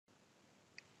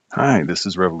Hi, this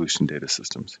is Revolution Data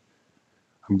Systems.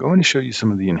 I'm going to show you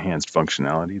some of the enhanced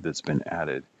functionality that's been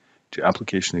added to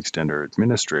Application Extender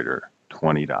Administrator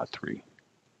 20.3.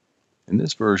 In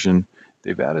this version,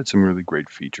 they've added some really great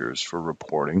features for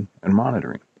reporting and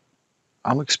monitoring.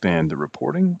 I'll expand the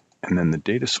reporting and then the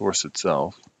data source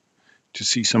itself to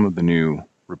see some of the new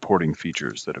reporting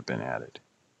features that have been added.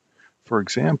 For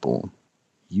example,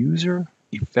 User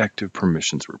Effective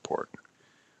Permissions Report.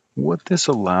 What this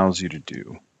allows you to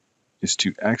do is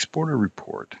to export a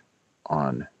report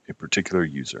on a particular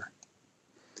user.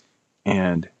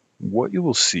 And what you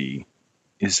will see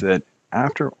is that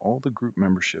after all the group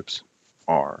memberships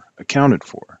are accounted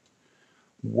for,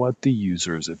 what the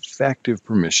user's effective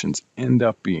permissions end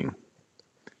up being.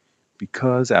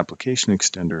 Because Application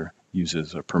Extender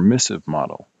uses a permissive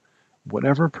model,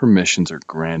 whatever permissions are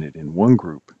granted in one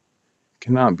group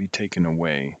cannot be taken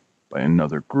away by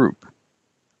another group.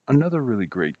 Another really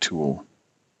great tool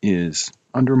is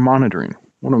under monitoring.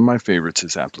 One of my favorites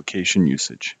is application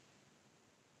usage.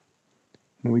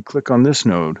 When we click on this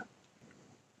node,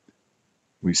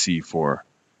 we see for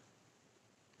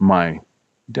my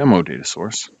demo data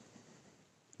source,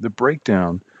 the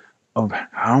breakdown of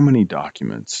how many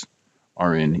documents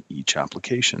are in each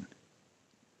application.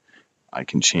 I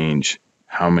can change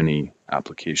how many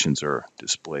applications are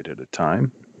displayed at a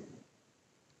time,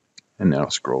 and now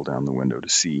scroll down the window to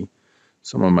see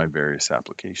some of my various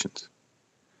applications.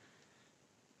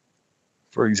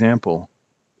 For example,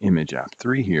 Image App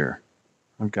 3 here,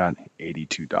 I've got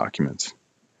 82 documents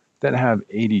that have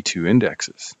 82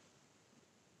 indexes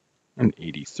and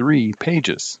 83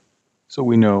 pages. So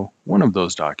we know one of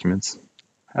those documents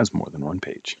has more than one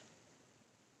page.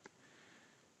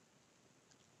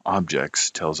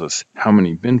 Objects tells us how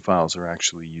many bin files are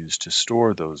actually used to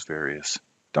store those various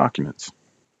documents.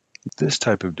 This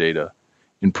type of data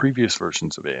in previous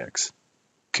versions of AX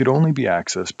could only be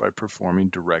accessed by performing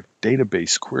direct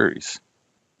database queries.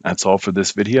 That's all for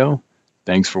this video.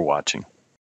 Thanks for watching.